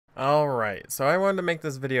Alright, so I wanted to make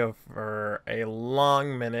this video for a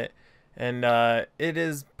long minute, and it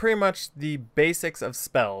is pretty much the basics of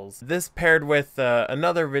spells. This paired with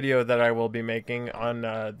another video that I will be making on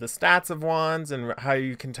the stats of wands and how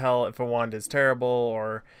you can tell if a wand is terrible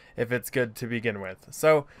or if it's good to begin with.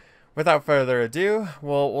 So, without further ado,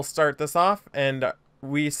 we'll start this off, and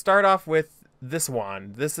we start off with this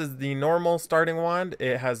wand. This is the normal starting wand.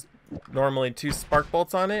 It has normally 2 spark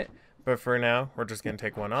bolts on it. But for now, we're just going to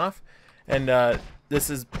take one off. And this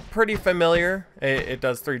is pretty familiar. It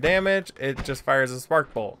does 3 damage. It just fires a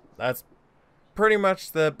spark bolt. That's pretty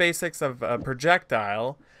much the basics of a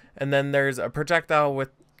projectile. And then there's a projectile with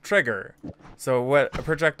trigger. So what a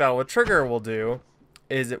projectile with trigger will do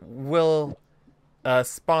is it will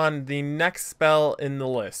spawn the next spell in the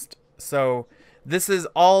list. So this is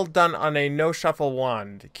all done on a no shuffle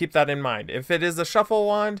wand. Keep that in mind. If it is a shuffle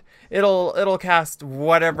wand, it'll cast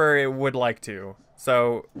whatever it would like to.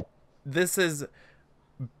 So this is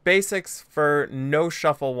basics for no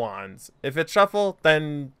shuffle wands. If it's shuffle,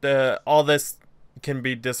 then all this can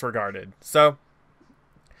be disregarded. So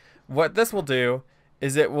what this will do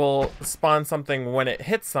is it will spawn something when it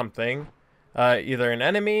hits something, either an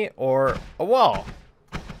enemy or a wall.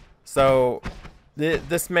 So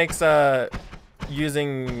this makes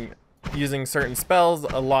using certain spells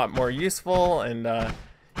a lot more useful, and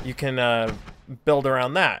you can build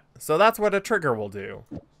around that. So that's what a trigger will do.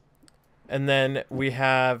 And then we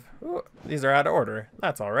have, ooh, these are out of order.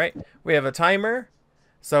 That's all right. We have a timer.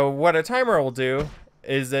 So what a timer will do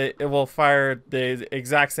is it will fire the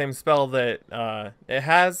exact same spell that it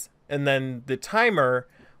has, and then the timer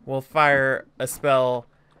will fire a spell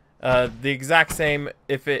the exact same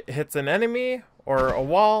if it hits an enemy or a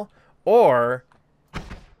wall, or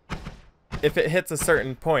if it hits a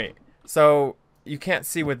certain point. So you can't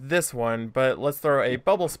see with this one, but let's throw a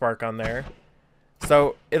bubble spark on there.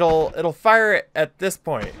 So it'll fire it at this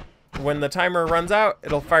point. When the timer runs out,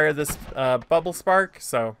 it'll fire this bubble spark.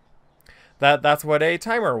 So that's what a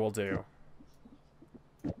timer will do.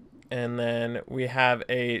 And then we have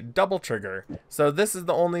a double trigger. So this is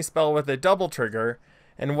the only spell with a double trigger,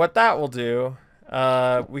 and what that will do,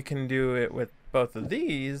 we can do it with both of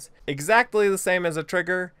these, exactly the same as a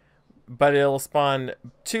trigger, but it'll spawn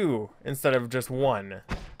 2 instead of just 1.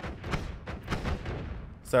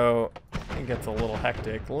 So it gets a little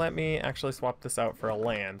hectic. Let me actually swap this out for a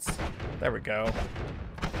lance. There we go.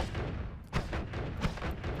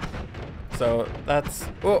 So that's,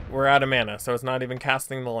 oh, we're out of mana, so it's not even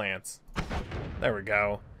casting the lance. There we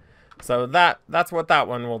go. So that's what that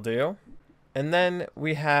one will do. And then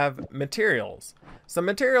we have materials. So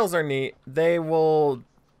materials are neat. They will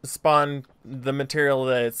spawn the material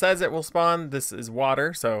that it says it will spawn. This is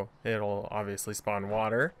water, so it'll obviously spawn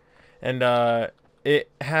water. And it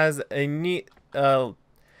has a neat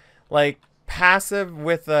like passive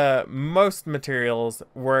with most materials,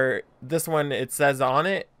 where this one, it says on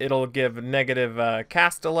it, it'll give negative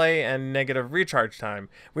cast delay and negative recharge time.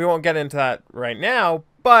 We won't get into that right now,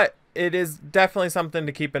 but it is definitely something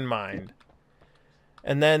to keep in mind.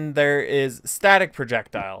 And then there is static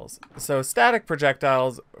projectiles. So static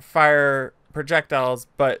projectiles fire projectiles,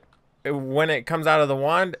 but when it comes out of the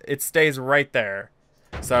wand, it stays right there.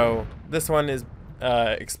 So this one is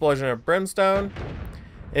Explosion of Brimstone.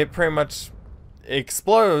 It pretty much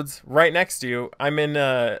explodes right next to you. I'm in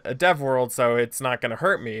a dev world, so it's not going to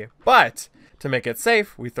hurt me. But to make it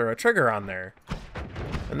safe, we throw a trigger on there.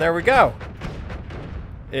 And there we go.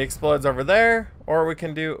 It explodes over there, or we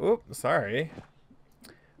can do, oops, sorry.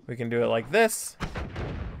 We can do it like this,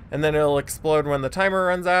 and then it'll explode when the timer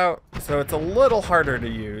runs out. So it's a little harder to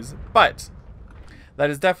use, but that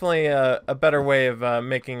is definitely a better way of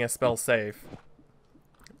making a spell safe.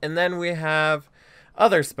 And then we have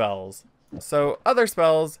other spells. So other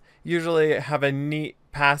spells usually have a neat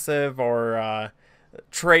passive or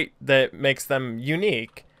trait that makes them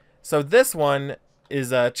unique. So this one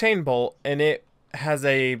is a chain bolt, and it has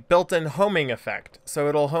a built-in homing effect. So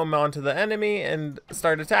it'll home onto the enemy and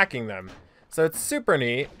start attacking them. So it's super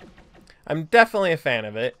neat. I'm definitely a fan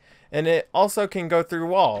of it. And it also can go through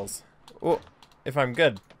walls. Oh, if I'm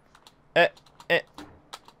good.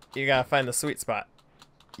 You gotta find the sweet spot.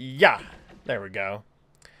 Yeah, there we go.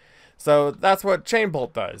 So that's what chain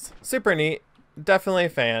bolt does. Super neat. Definitely a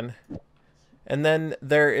fan. And then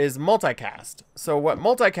there is multicast. So what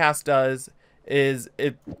multicast does is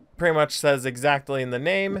it pretty much says exactly in the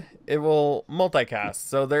name, it will multicast.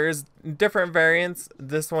 So there's different variants.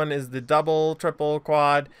 This one is the double, triple,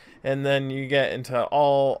 quad, and then you get into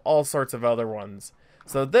all sorts of other ones.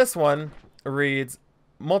 So this one reads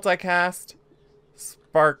multicast,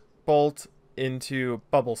 spark bolt into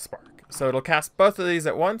bubble spark. So it'll cast both of these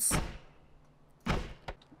at once.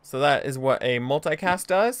 So that is what a multicast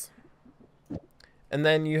does. And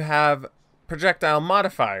then you have projectile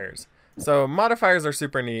modifiers. So modifiers are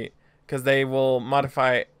super neat because they will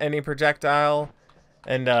modify any projectile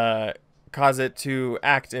and cause it to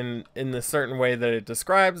act in the certain way that it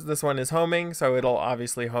describes. This one is homing, so it'll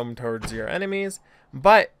obviously home towards your enemies.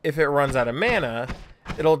 But if it runs out of mana,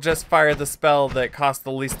 it'll just fire the spell that costs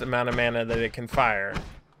the least amount of mana that it can fire.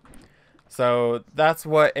 So that's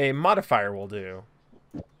what a modifier will do.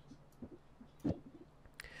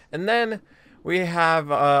 And then we have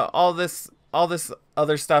all this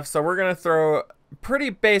other stuff. So we're gonna throw a pretty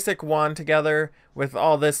basic wand together with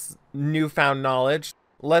all this newfound knowledge.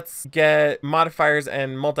 Let's get modifiers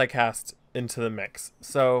and multicast into the mix.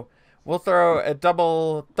 So we'll throw a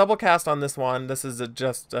double cast on this wand. This is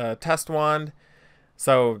just a test wand.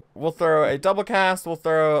 So we'll throw a double cast, we'll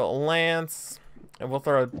throw a lance, and we'll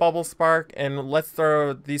throw a bubble spark, and let's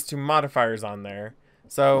throw these two modifiers on there.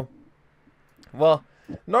 So, well,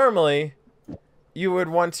 normally you would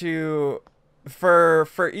want to,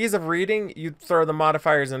 for ease of reading, you'd throw the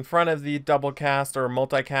modifiers in front of the double cast or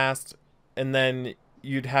multicast, and then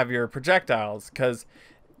you'd have your projectiles, because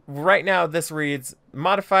right now this reads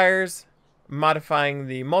modifiers modifying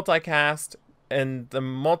the multicast, and the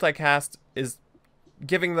multicast is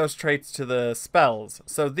giving those traits to the spells.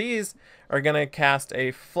 So these are going to cast a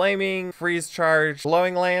flaming, freeze charge,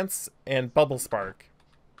 glowing lance, and bubble spark.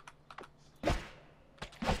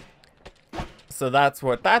 So that's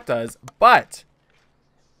what that does, but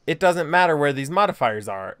it doesn't matter where these modifiers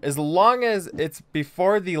are. As long as it's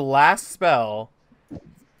before the last spell,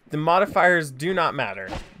 the modifiers do not matter.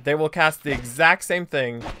 They will cast the exact same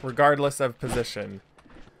thing regardless of position.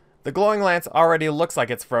 The glowing lance already looks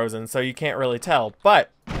like it's frozen, so you can't really tell,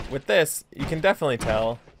 but with this, you can definitely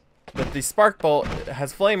tell that the spark bolt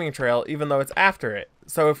has flaming trail even though it's after it.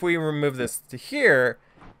 So if we remove this to here,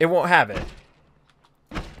 it won't have it.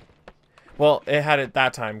 Well, it had it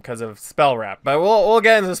that time because of spell wrap, but we'll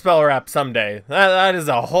get into spell wrap someday. That is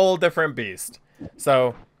a whole different beast.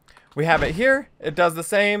 So we have it here, it does the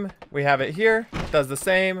same. We have it here, it does the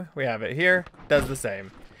same. We have it here, it does the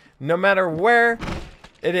same. No matter where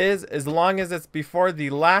it is, as long as it's before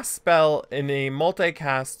the last spell in a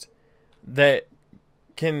multicast that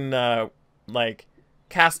can like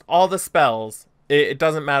cast all the spells, it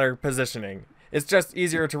doesn't matter positioning. It's just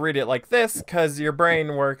easier to read it like this because your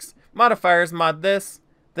brain works modifiers mod this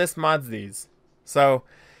mods these. So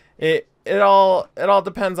it all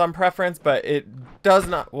depends on preference, but it does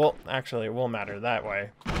not, well, actually it will matter that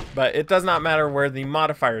way, but it does not matter where the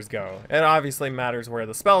modifiers go. It obviously matters where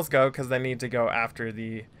the spells go because they need to go after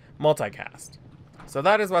the multicast. So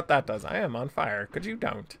that is what that does. I am on fire. Could you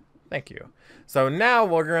don't? Thank you. So now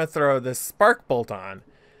we're going to throw this spark bolt on.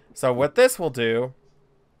 So what this will do,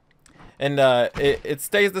 and it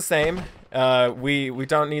stays the same. We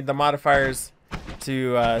don't need the modifiers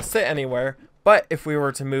to sit anywhere. But if we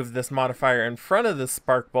were to move this modifier in front of the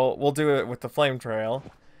spark bolt, we'll do it with the flame trail.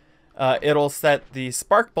 It'll set the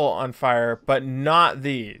spark bolt on fire, but not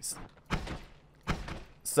these.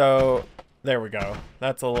 So there we go.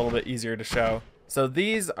 That's a little bit easier to show. So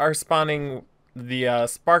these are spawning, the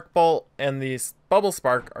spark bolt and the bubble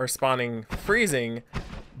spark are spawning freezing,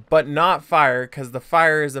 but not fire because the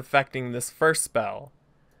fire is affecting this first spell.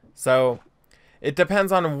 So it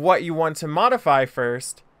depends on what you want to modify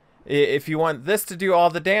first. If you want this to do all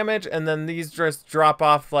the damage and then these just drop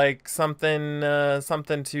off like something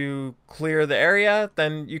something to clear the area,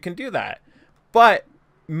 then you can do that. But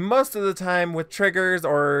most of the time with triggers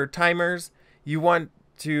or timers, you want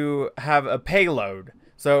to have a payload.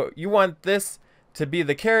 So you want this to be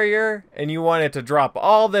the carrier and you want it to drop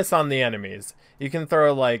all this on the enemies. You can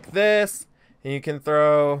throw like this, and you can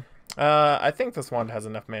throw, I think this wand has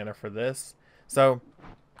enough mana for this. So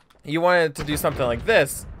you want it to do something like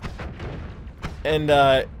this.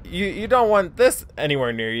 And you don't want this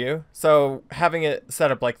anywhere near you, so having it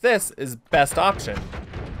set up like this is best option.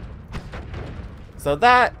 So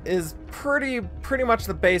that is pretty much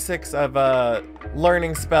the basics of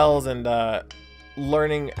learning spells and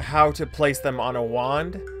learning how to place them on a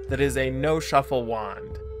wand that is a no shuffle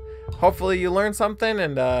wand. Hopefully you learned something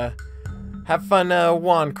and have fun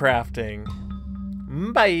wand crafting.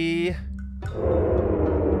 Bye!